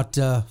 about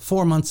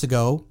 4 months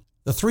ago,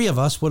 the three of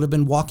us would have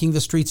been walking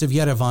the streets of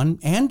Yerevan,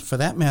 and for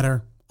that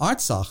matter,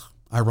 Artsakh,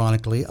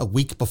 ironically, a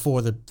week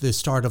before the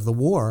start of the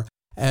war,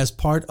 as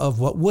part of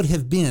what would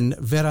have been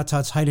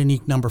Veritas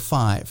Hayrenik number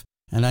 5.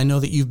 And I know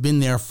that you've been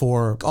there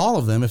for all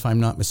of them, if I'm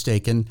not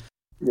mistaken.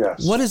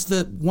 Yes. What is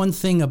the one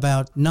thing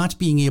about not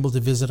being able to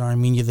visit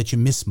Armenia that you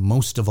miss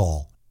most of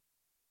all?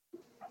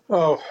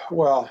 Oh,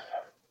 well,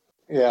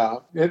 yeah.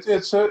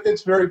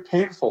 It's very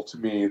painful to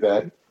me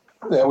that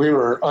we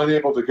were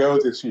unable to go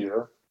this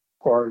year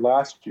or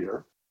last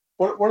year.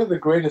 One of the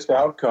greatest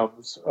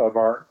outcomes of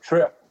our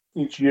trip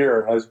each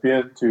year has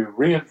been to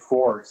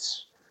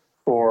reinforce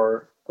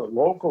for the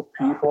local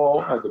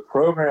people and the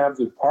programs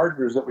and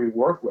partners that we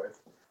work with,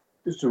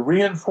 is to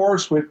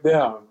reinforce with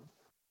them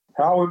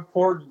how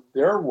important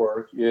their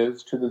work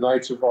is to the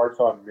Knights of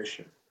Vartan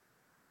mission,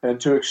 and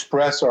to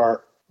express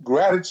our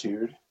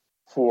gratitude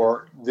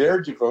for their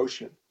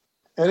devotion.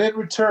 And in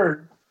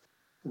return,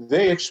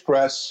 they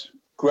express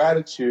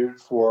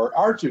gratitude for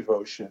our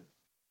devotion.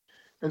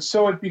 And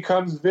so it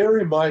becomes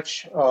very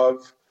much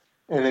of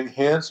an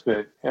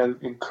enhancement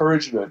and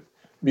encouragement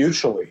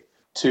mutually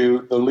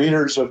to the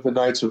leaders of the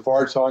Knights of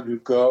Vartan who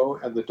go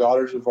and the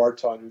Daughters of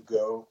Vartan who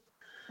go,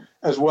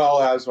 as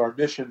well as our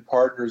mission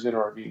partners in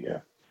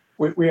Armenia.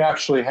 We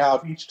actually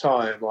have each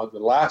time on the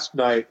last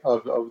night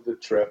of the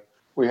trip,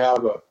 we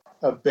have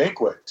a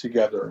banquet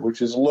together,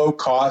 which is low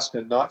cost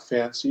and not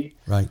fancy.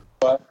 Right.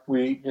 But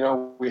we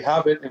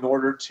have it in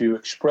order to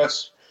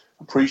express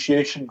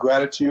appreciation,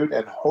 gratitude,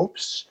 and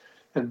hopes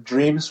and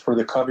dreams for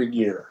the coming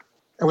year.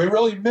 And we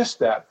really missed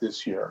that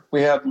this year.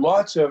 We had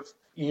lots of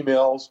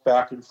emails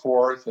back and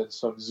forth and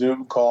some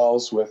Zoom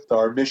calls with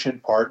our mission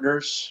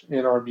partners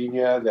in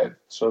Armenia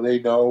so they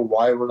know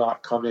why we're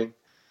not coming.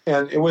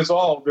 And it was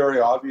all very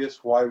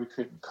obvious why we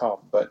couldn't come,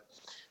 but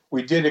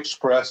we did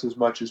express as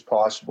much as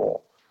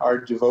possible our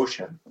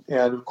devotion.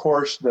 And of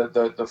course,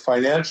 the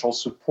financial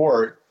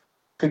support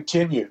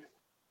continued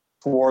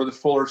for the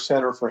Fuller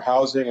Center for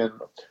Housing and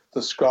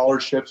the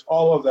scholarships.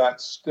 All of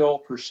that still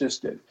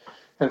persisted.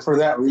 And for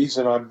that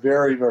reason, I'm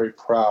very, very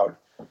proud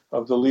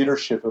of the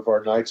leadership of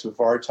our Knights of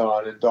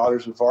Vartan and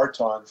Daughters of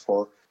Vartan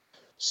for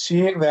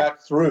seeing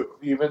that through,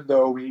 even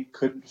though we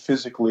couldn't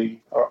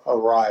physically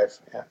arrive.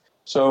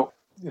 So,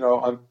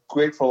 I'm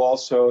grateful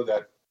also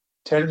that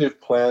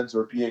tentative plans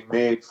are being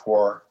made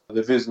for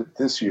the visit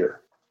this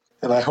year.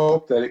 And I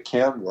hope that it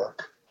can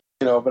work.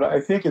 But I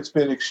think it's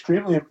been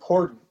extremely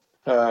important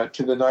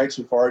to the Knights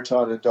of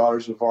Vartan and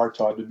Daughters of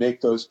Vartan to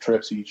make those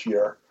trips each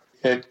year.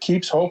 It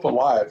keeps hope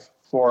alive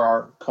for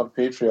our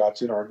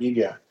compatriots in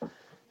Armenia.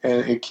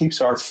 And it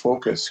keeps our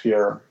focus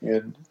here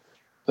in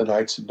the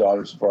Knights and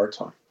Daughters of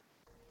Vartan.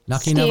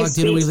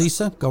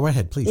 Lisa, go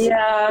ahead, please.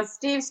 Yeah,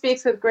 Steve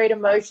speaks with great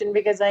emotion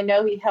because I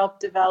know he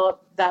helped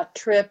develop that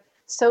trip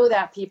so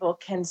that people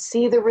can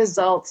see the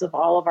results of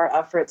all of our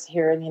efforts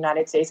here in the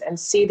United States and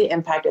see the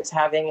impact it's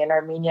having in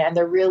Armenia. And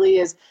there really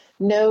is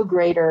no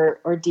greater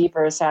or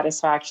deeper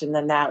satisfaction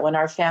than that. When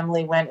our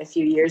family went a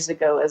few years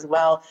ago as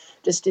well,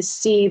 just to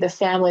see the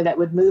family that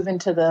would move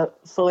into the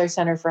Fuller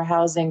Center for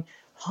Housing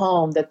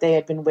home that they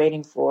had been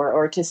waiting for,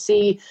 or to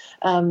see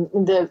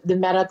the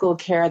medical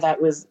care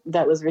that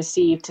was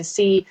received, to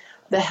see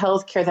the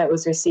health care that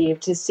was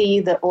received, to see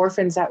the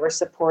orphans that were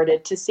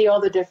supported, to see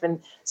all the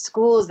different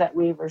schools that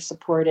we were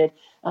supported,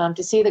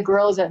 to see the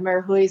girls at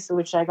Merhuis,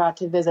 which I got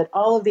to visit,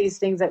 all of these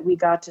things that we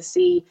got to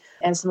see.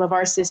 And some of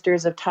our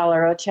sisters of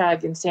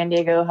Talarochag in San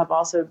Diego have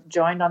also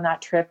joined on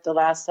that trip the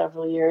last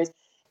several years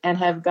and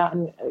have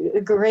gotten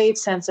a great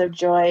sense of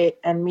joy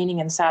and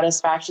meaning and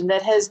satisfaction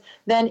that has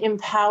then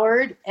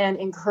empowered and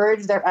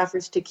encouraged their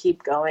efforts to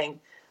keep going.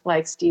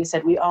 Like Steve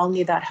said, we all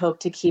need that hope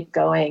to keep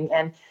going,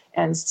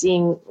 and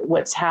seeing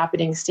what's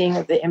happening, seeing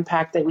the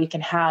impact that we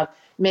can have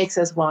makes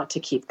us want to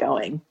keep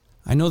going.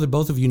 I know that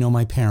both of you know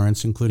my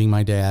parents, including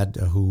my dad,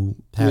 who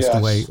passed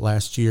away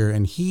last year,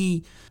 and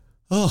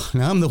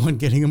now I'm the one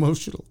getting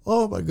emotional.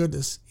 Oh my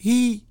goodness.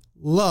 He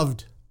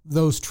loved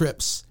those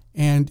trips.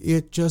 And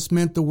it just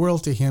meant the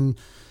world to him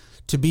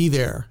to be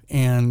there.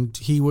 And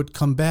he would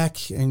come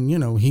back and,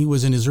 he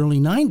was in his early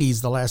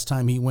 90s the last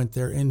time he went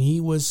there. And he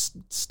was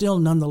still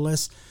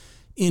nonetheless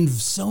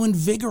so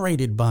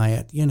invigorated by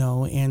it,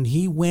 and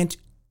he went,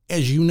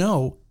 as you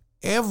know,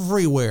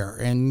 everywhere.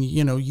 And,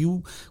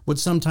 you would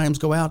sometimes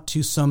go out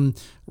to some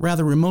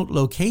rather remote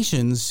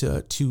locations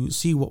to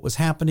see what was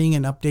happening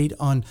and update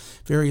on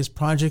various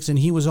projects. And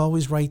he was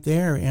always right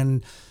there.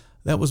 And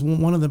that was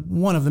one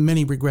of the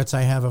many regrets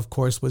I have, of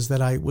course, was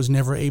that I was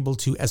never able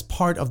to, as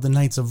part of the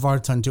Knights of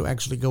Vartan, to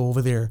actually go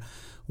over there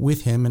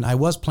with him. And I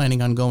was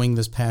planning on going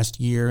this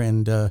past year,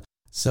 and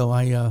so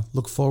I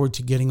look forward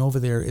to getting over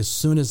there as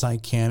soon as I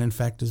can. In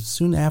fact, as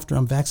soon after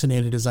I'm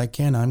vaccinated as I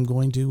can, I'm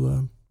going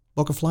to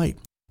book a flight.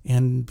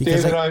 And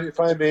because David,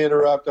 if I may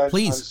interrupt,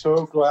 please. I'm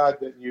so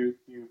glad that you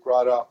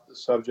brought up the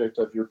subject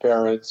of your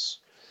parents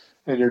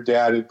and your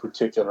dad in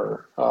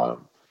particular.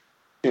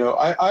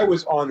 I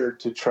was honored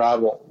to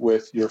travel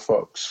with your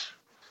folks,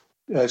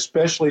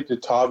 especially to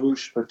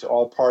Tavush, but to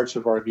all parts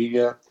of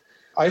Armenia.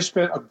 I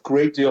spent a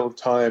great deal of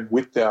time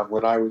with them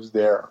when I was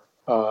there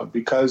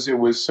because it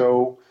was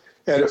so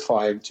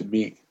edifying to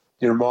me.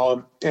 Your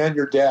mom and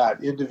your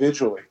dad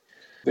individually,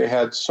 they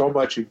had so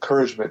much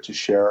encouragement to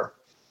share.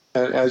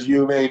 And as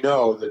you may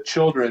know, the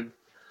children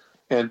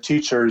and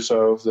teachers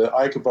of the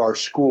Ikabar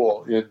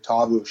school in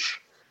Tavush,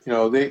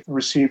 they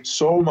received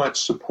so much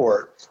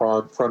support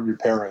from your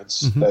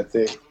parents that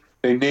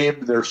they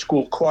named their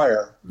school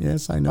choir.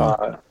 Yes, I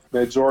know.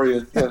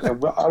 Medzorian,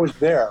 and I was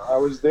there. I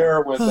was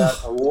there when that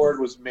award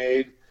was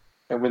made,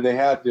 and when they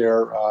had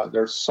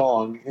their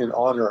song in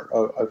honor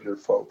of your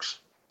folks.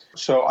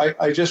 So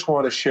I just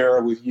want to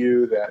share with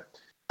you that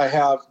I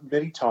have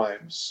many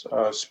times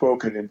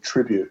spoken in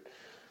tribute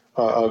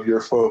of your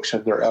folks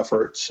and their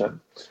efforts. And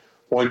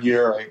one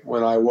year,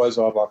 when I was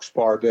Avak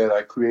Sparbet,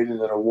 I created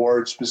an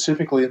award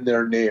specifically in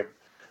their name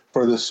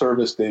for the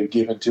service they've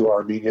given to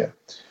Armenia.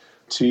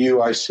 To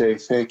you, I say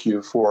thank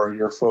you for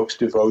your folks'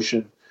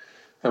 devotion.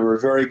 And we're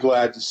very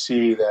glad to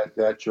see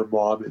that your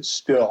mom is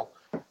still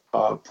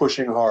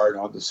pushing hard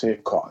on the same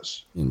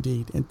cause.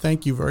 Indeed. And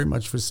thank you very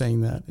much for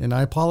saying that. And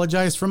I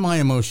apologize for my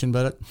emotion,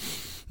 but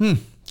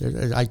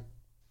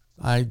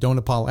I don't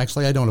apologize.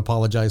 Actually, I don't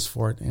apologize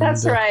for it. And,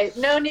 that's right.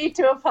 No need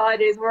to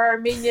apologize. We're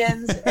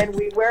Armenians and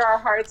we wear our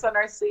hearts on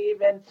our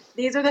sleeve. And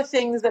these are the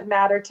things that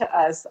matter to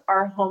us,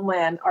 our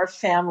homeland, our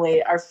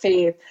family, our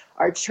faith,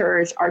 our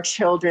church, our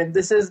children.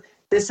 This is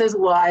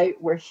why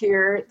we're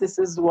here. This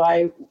is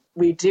why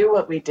we do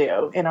what we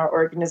do in our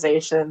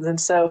organizations. And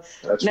so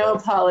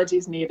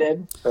apologies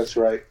needed. That's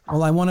right.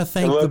 Well, I want to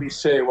thank... And let me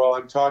say, while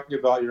I'm talking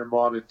about your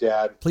mom and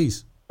dad...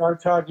 Please. I'm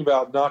talking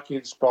about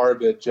Nakin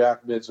Sparbid,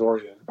 Jack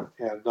Midzorian,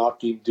 and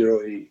Nakin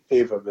Dirli,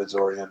 Ava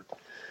Midzorian.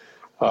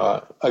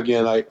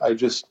 Again, I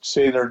just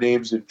say their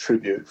names in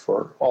tribute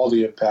for all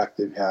the impact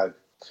they've had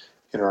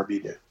in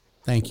Armenia.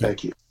 Thank you.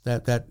 Thank you.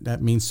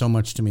 That means so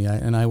much to me,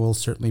 and I will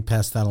certainly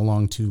pass that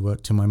along to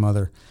my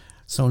mother.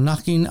 So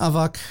Nakin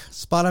Avak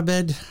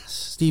Sparbid,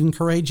 Stephen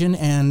Karajan,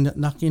 and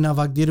Nakin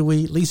Avak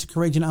Dirli, Lisa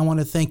Karajan, I want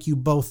to thank you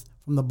both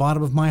from the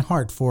bottom of my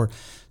heart for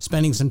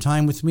spending some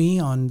time with me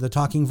on the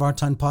Talking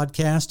Vartan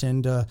podcast.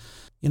 And,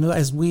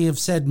 as we have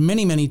said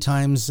many, many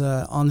times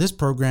on this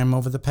program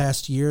over the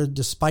past year,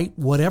 despite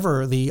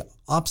whatever the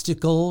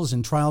obstacles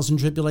and trials and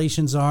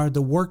tribulations are,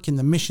 the work and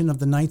the mission of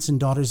the Knights and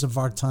Daughters of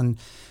Vartan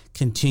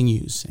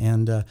continues.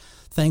 And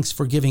thanks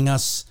for giving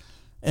us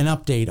an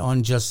update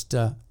on just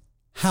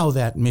how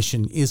that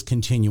mission is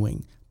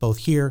continuing, both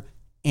here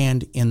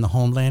and in the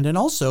homeland, and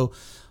also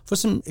for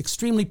some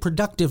extremely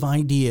productive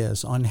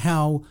ideas on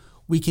how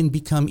we can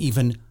become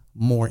even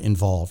more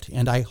involved.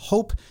 And I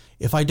hope,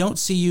 if I don't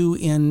see you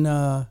in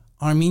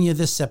Armenia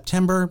this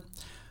September,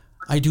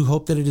 I do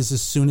hope that it is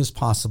as soon as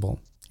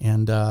possible.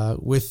 And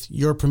with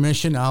your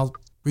permission, I'll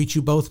greet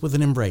you both with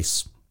an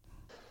embrace.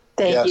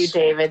 Thank you,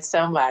 David,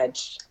 so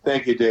much.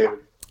 Thank you, David.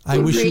 We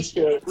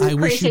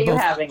appreciate you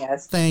having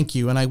us. Thank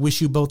you. And I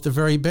wish you both the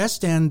very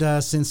best. And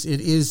since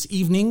it is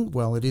evening,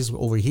 well, it is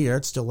over here,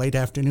 it's still late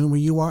afternoon where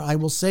you are, I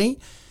will say,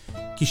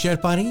 Kisher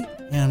Pari,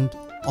 and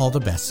all the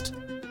best.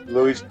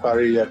 Luis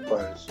Pari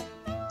Yakparis.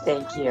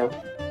 Thank you.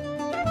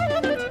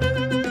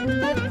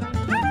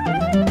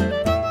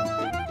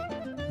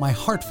 My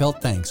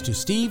heartfelt thanks to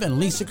Steve and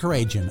Lisa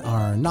Karajan,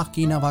 our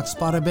Nakin Avak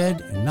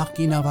Sparbid and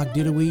Nakin Avak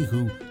Dirli,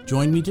 who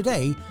joined me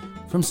today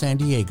from San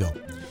Diego.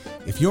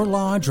 If your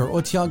lodge or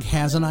Otyag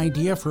has an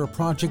idea for a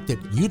project that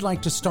you'd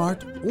like to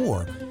start,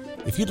 or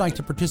if you'd like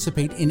to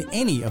participate in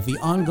any of the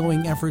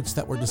ongoing efforts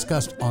that were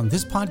discussed on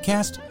this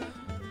podcast,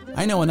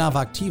 I know an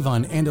Avak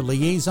Tivan and a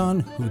liaison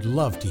who'd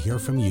love to hear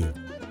from you.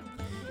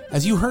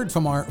 As you heard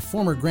from our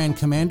former Grand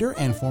Commander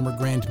and former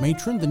Grand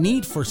Matron, the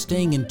need for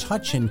staying in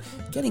touch and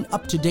getting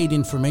up-to-date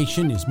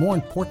information is more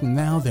important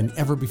now than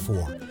ever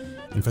before.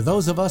 And for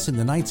those of us in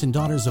the Knights and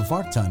Daughters of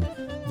Vartan,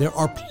 there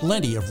are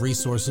plenty of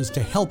resources to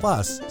help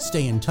us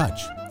stay in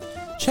touch.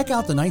 Check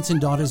out the Knights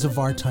and Daughters of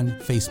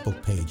Vartan Facebook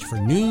page for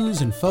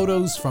news and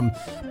photos from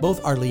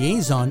both our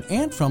liaison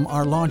and from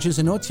our lodges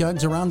and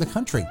Otyags around the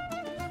country.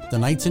 The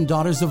Knights and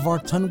Daughters of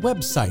Vartan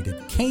website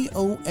at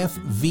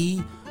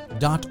kofv.org.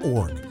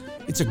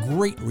 It's a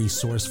great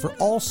resource for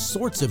all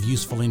sorts of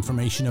useful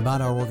information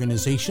about our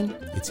organization,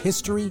 its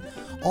history,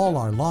 all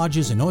our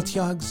lodges and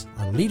Otyags,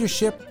 our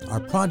leadership, our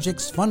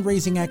projects,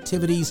 fundraising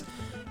activities,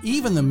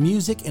 even the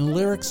music and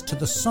lyrics to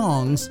the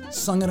songs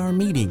sung at our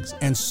meetings,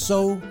 and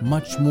so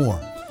much more.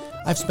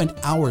 I've spent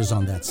hours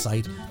on that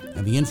site,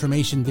 and the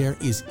information there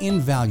is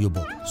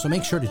invaluable, so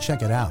make sure to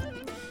check it out.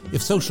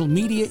 If social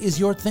media is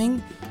your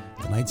thing,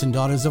 the Knights and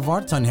Daughters of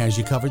Vartan has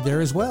you covered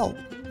there as well.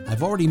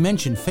 I've already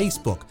mentioned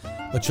Facebook,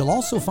 but you'll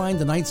also find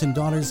the Knights and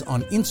Daughters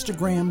on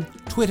Instagram,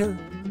 Twitter,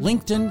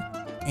 LinkedIn,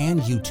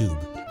 and YouTube.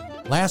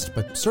 Last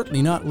but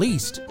certainly not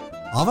least,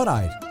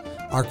 Avaride,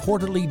 our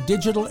quarterly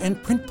digital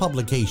and print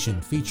publication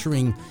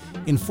featuring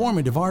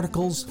informative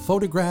articles,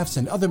 photographs,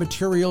 and other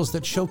materials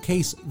that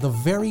showcase the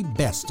very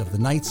best of the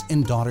Knights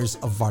and Daughters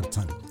of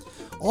Vartan.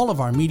 All of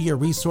our media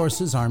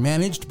resources are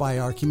managed by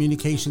our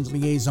communications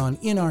liaison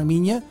in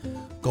Armenia,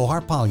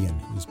 Gohar Palyan,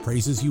 whose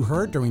praises you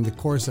heard during the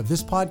course of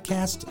this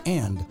podcast,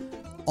 and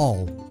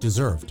all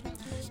deserved.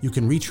 You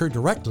can reach her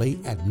directly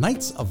at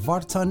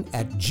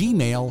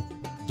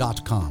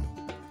knightsofvartan@gmail.com.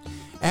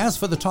 As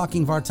for the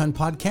Talking Vartan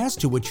podcast,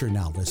 to which you're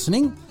now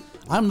listening,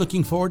 I'm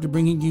looking forward to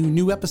bringing you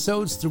new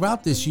episodes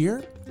throughout this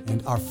year,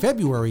 and our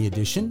February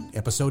edition,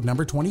 episode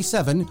number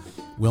 27,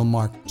 will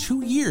mark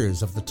 2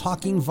 years of the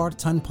Talking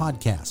Vartan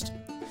podcast.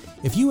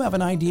 If you have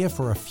an idea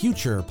for a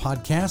future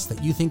podcast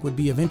that you think would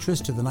be of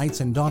interest to the Knights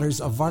and Daughters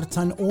of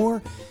Vartan,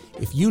 or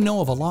if you know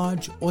of a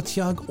lodge,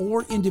 Otyag,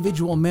 or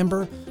individual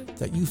member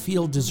that you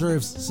feel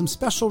deserves some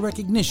special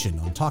recognition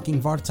on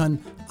Talking Vartan,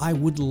 I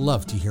would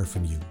love to hear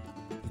from you.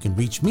 You can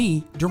reach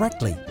me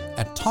directly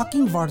at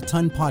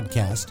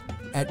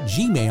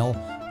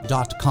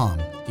talkingvartanpodcast@gmail.com.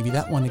 Give you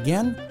that one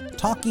again,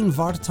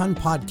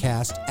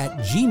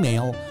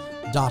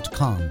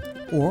 talkingvartanpodcast@gmail.com.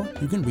 Or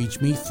you can reach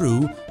me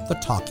through the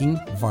Talking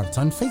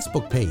Vartan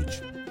Facebook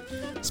page.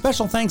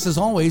 Special thanks as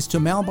always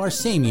to Mal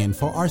Barsamian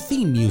for our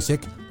theme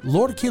music,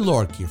 Lorki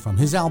Lorki, from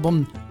his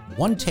album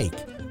One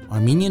Take,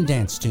 Armenian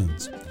Dance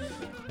Tunes.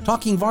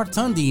 Talking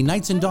Vartan, the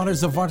Knights and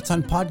Daughters of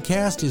Vartan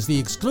podcast, is the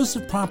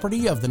exclusive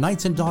property of the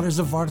Knights and Daughters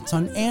of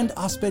Vartan and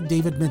Osped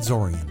David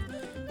Medzorian.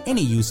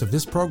 Any use of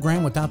this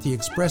program without the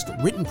expressed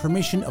written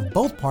permission of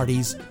both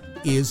parties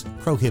is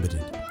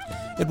prohibited.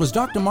 It was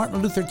Dr.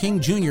 Martin Luther King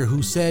Jr.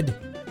 who said,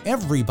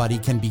 "Everybody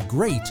can be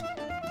great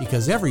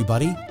because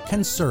everybody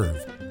can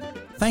serve."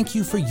 Thank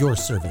you for your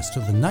service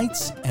to the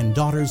Knights and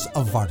Daughters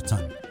of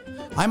Vartan.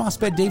 I'm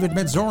Osped David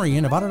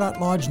Medzorian of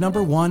Ararat Lodge No.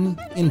 1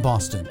 in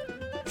Boston.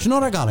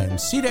 Shnoragalen,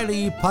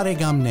 Sireli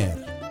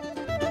Paregamner.